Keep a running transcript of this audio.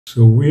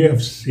So we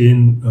have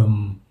seen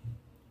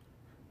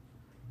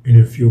in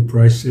a few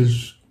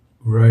prices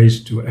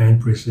rise to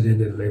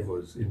unprecedented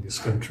levels in this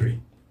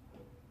country.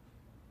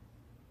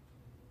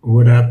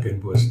 What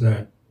happened was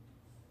that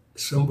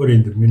somebody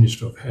in the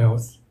Ministry of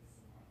Health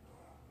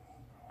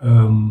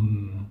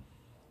um,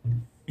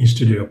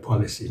 instituted a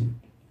policy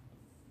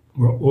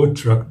where all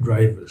truck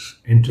drivers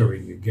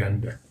entering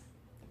Uganda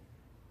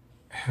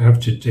have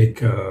to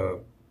take a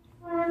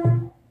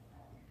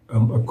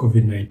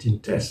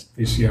COVID-19 test,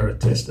 PCR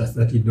test at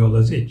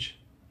 $30 each.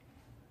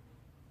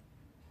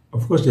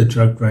 Of course, the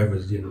truck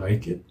drivers didn't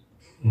like it,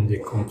 and they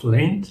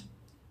complained,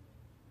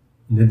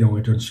 and then they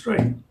went on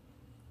strike.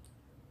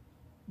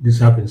 This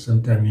happened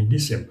sometime in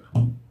December.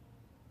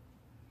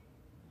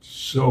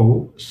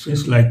 So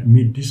since like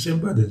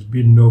mid-December, there's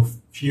been no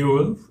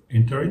fuel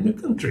entering the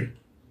country.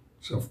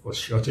 So of course,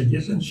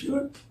 shortages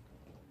ensued,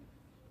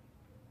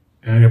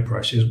 and the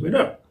prices went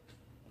up.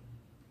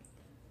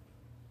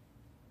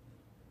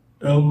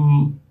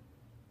 Um,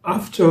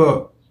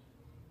 After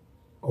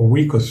a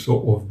week or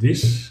so of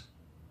this,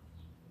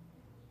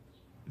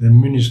 the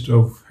Minister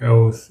of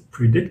Health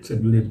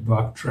predictably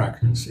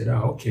backtracked and said,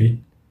 okay,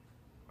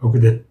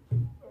 the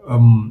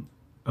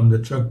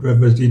truck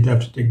drivers didn't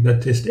have to take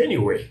that test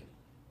anyway.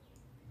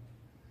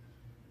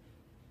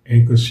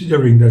 And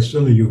considering that's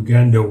only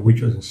Uganda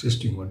which was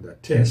insisting on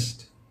that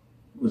test,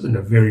 it wasn't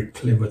a very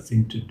clever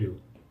thing to do.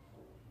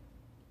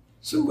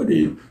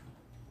 Somebody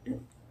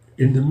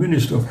in the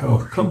Ministry of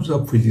Health comes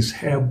up with these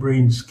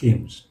harebrained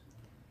schemes.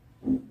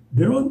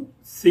 They don't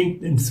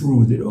think them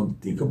through. They don't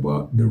think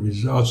about the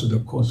results or the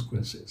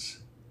consequences.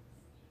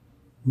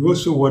 We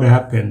also what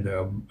happened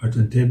at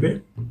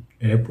Entebbe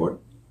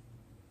Airport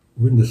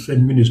when the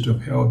same Minister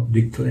of Health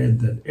declared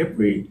that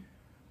every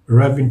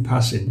arriving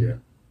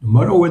passenger, no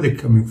matter where they're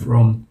coming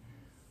from,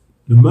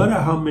 no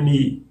matter how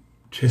many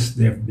tests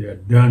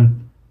they've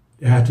done,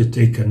 they had to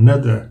take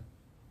another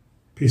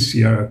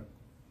PCR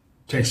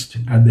test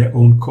at their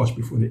own cost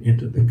before they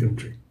enter the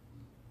country.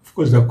 Of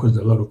course, that caused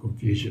a lot of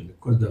confusion. It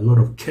caused a lot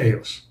of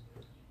chaos.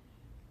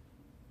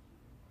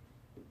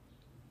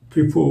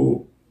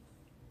 People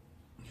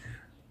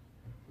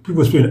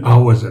spend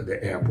hours at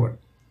the airport.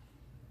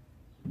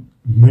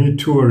 Many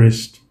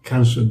tourists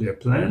canceled their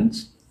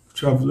plans.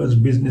 Travelers,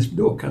 business,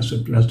 they all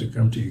canceled plans to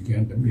come to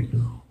Uganda. I mean,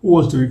 who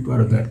wants to be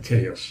part of that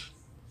chaos?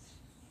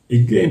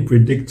 Again,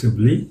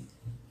 predictably,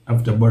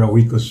 after about a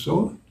week or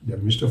so, the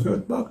Minister of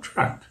Health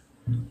backtracked.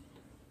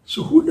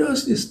 So who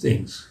does these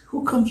things?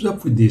 Who comes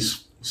up with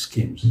these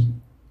schemes?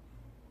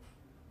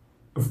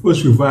 Of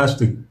course, we've asked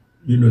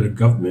the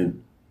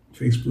government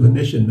for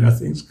explanation.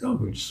 Nothing's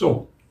coming.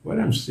 So what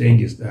I'm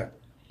saying is that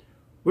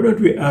why don't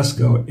we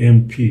ask our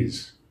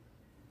MPs,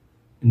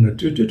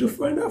 to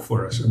find out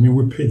for us? I mean,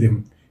 we pay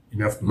them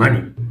enough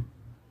money.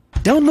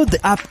 Download the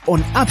app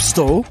on App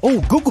Store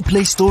or Google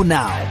Play Store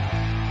now.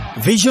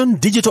 Vision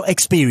Digital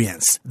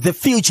Experience, the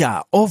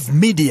future of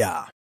media.